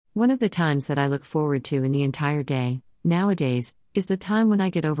One of the times that I look forward to in the entire day, nowadays, is the time when I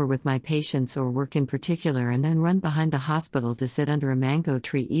get over with my patients or work in particular and then run behind the hospital to sit under a mango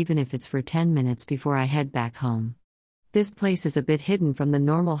tree even if it's for 10 minutes before I head back home. This place is a bit hidden from the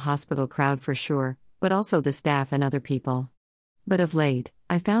normal hospital crowd for sure, but also the staff and other people. But of late,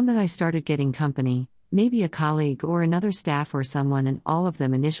 I found that I started getting company, maybe a colleague or another staff or someone, and all of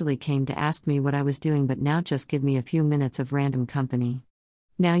them initially came to ask me what I was doing but now just give me a few minutes of random company.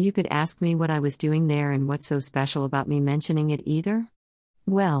 Now you could ask me what I was doing there and what's so special about me mentioning it either?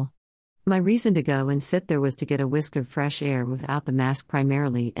 Well, my reason to go and sit there was to get a whisk of fresh air without the mask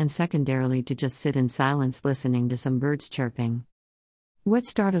primarily, and secondarily to just sit in silence listening to some birds chirping. What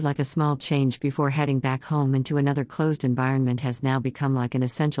started like a small change before heading back home into another closed environment has now become like an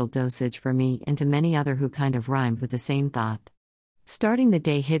essential dosage for me and to many other who kind of rhymed with the same thought. Starting the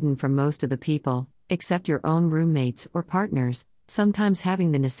day hidden from most of the people, except your own roommates or partners, sometimes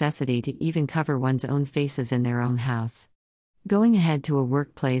having the necessity to even cover one's own faces in their own house. Going ahead to a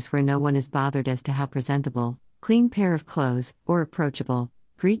workplace where no one is bothered as to how presentable, clean pair of clothes, or approachable,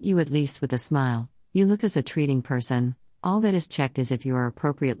 greet you at least with a smile, you look as a treating person. All that is checked is if you are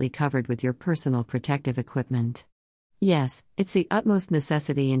appropriately covered with your personal protective equipment. Yes, it's the utmost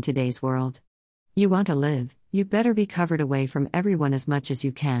necessity in today's world. You want to live, you better be covered away from everyone as much as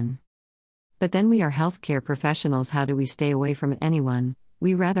you can. But then we are healthcare professionals. How do we stay away from anyone?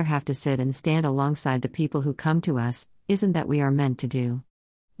 We rather have to sit and stand alongside the people who come to us, isn't that we are meant to do?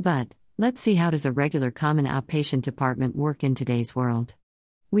 But, let's see, how does a regular common outpatient department work in today's world?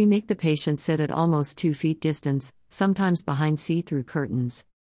 We make the patient sit at almost 2 feet distance, sometimes behind see-through curtains.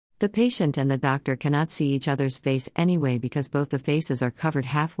 The patient and the doctor cannot see each other's face anyway because both the faces are covered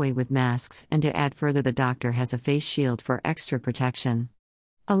halfway with masks, and to add further, the doctor has a face shield for extra protection.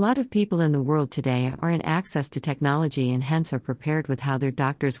 A lot of people in the world today are in access to technology and hence are prepared with how their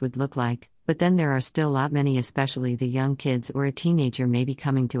doctors would look like, but then there are still many, especially the young kids or a teenager maybe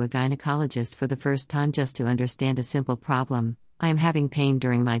coming to a gynecologist for the first time just to understand a simple problem. I am having pain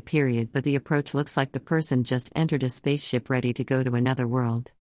during my period, but the approach looks like the person just entered a spaceship ready to go to another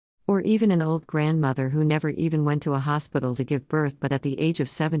world. Or even an old grandmother who never even went to a hospital to give birth, but at the age of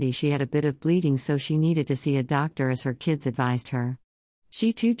 70 she had a bit of bleeding, so she needed to see a doctor as her kids advised her.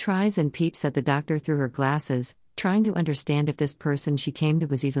 She too tries and peeps at the doctor through her glasses, trying to understand if this person she came to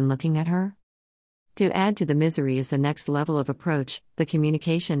was even looking at her. To add to the misery is the next level of approach, the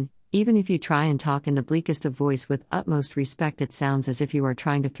communication. Even if you try and talk in the bleakest of voice with utmost respect, it sounds as if you are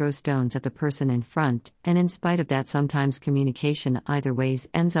trying to throw stones at the person in front, and in spite of that, sometimes communication either ways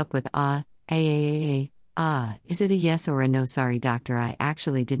ends up with is it a yes or a no? Sorry doctor, I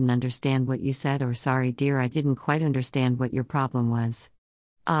actually didn't understand what you said, or sorry dear, I didn't quite understand what your problem was.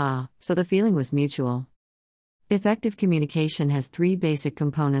 So the feeling was mutual. Effective communication has 3 basic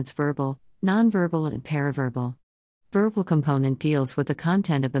components: verbal, nonverbal, and paraverbal. Verbal component deals with the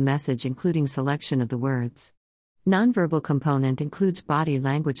content of the message, including selection of the words. Nonverbal component includes body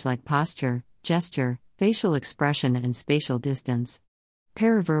language like posture, gesture, facial expression, and spatial distance.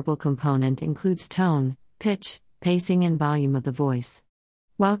 Paraverbal component includes tone, pitch, pacing, and volume of the voice.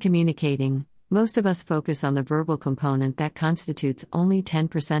 While communicating, most of us focus on the verbal component that constitutes only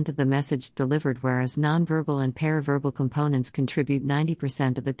 10% of the message delivered, whereas nonverbal and paraverbal components contribute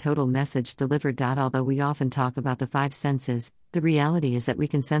 90% of the total message delivered. Although we often talk about the 5 senses, the reality is that we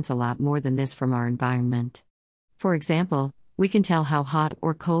can sense a lot more than this from our environment. For example, we can tell how hot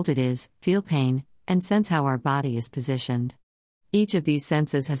or cold it is, feel pain, and sense how our body is positioned. Each of these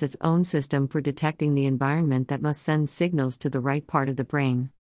senses has its own system for detecting the environment that must send signals to the right part of the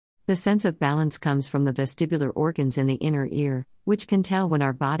brain. The sense of balance comes from the vestibular organs in the inner ear, which can tell when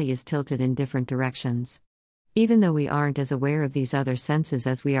our body is tilted in different directions. Even though we aren't as aware of these other senses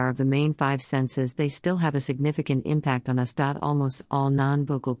as we are of the main 5 senses, they still have a significant impact on us. Almost all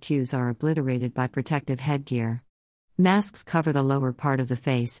non-vocal cues are obliterated by protective headgear. Masks cover the lower part of the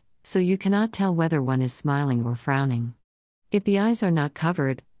face, so you cannot tell whether one is smiling or frowning. If the eyes are not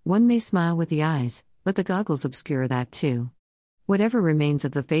covered, one may smile with the eyes, but the goggles obscure that too. Whatever remains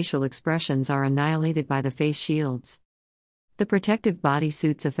of the facial expressions are annihilated by the face shields. The protective body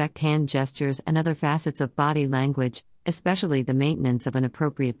suits affect hand gestures and other facets of body language, especially the maintenance of an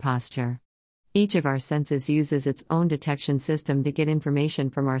appropriate posture. Each of our senses uses its own detection system to get information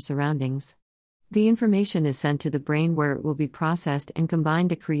from our surroundings. The information is sent to the brain, where it will be processed and combined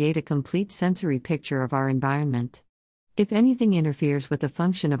to create a complete sensory picture of our environment. If anything interferes with the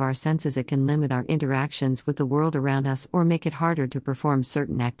function of our senses, it can limit our interactions with the world around us or make it harder to perform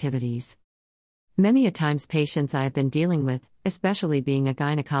certain activities. Many a times patients I have been dealing with, especially being a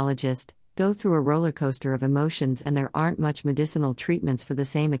gynecologist, go through a roller coaster of emotions, and there aren't much medicinal treatments for the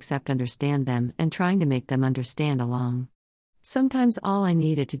same except understand them and trying to make them understand along. Sometimes all I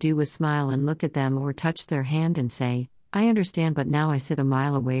needed to do was smile and look at them or touch their hand and say, "I understand," but now I sit a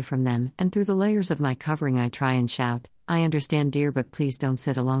mile away from them, and through the layers of my covering I try and shout, "I understand, dear, but please don't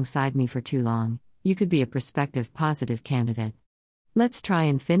sit alongside me for too long. You could be a prospective positive candidate. Let's try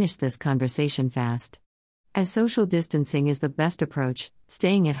and finish this conversation fast." As social distancing is the best approach,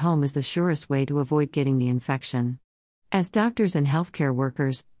 staying at home is the surest way to avoid getting the infection. As doctors and healthcare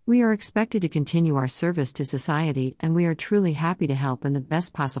workers, we are expected to continue our service to society, and we are truly happy to help in the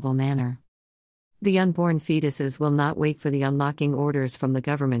best possible manner. The unborn fetuses will not wait for the unlocking orders from the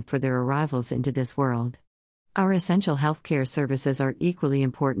government for their arrivals into this world. Our essential healthcare services are equally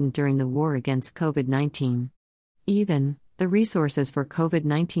important during the war against COVID-19. Even, the resources for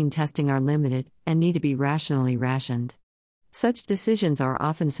COVID-19 testing are limited and need to be rationally rationed. Such decisions are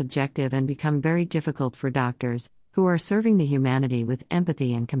often subjective and become very difficult for doctors, who are serving the humanity with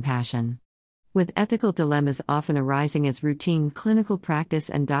empathy and compassion. With ethical dilemmas often arising as routine clinical practice,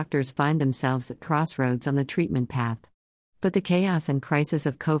 and doctors find themselves at crossroads on the treatment path. But the chaos and crisis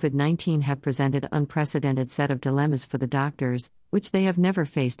of COVID-19 have presented an unprecedented set of dilemmas for the doctors, which they have never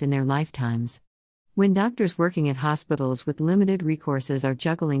faced in their lifetimes. When doctors working at hospitals with limited resources are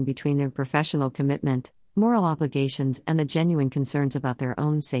juggling between their professional commitment, moral obligations, and the genuine concerns about their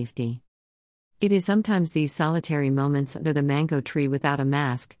own safety. It is sometimes these solitary moments under the mango tree without a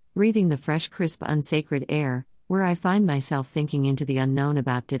mask, breathing the fresh, crisp, unsacred air, where I find myself thinking into the unknown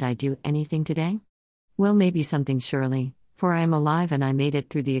about, did I do anything today? Well, maybe something, surely, for I am alive and I made it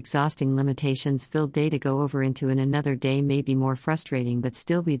through the exhausting limitations-filled day to go over into another day, may be more frustrating, but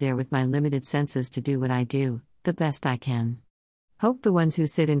still be there with my limited senses to do what I do, the best I can. Hope the ones who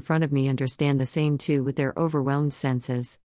sit in front of me understand the same too with their overwhelmed senses.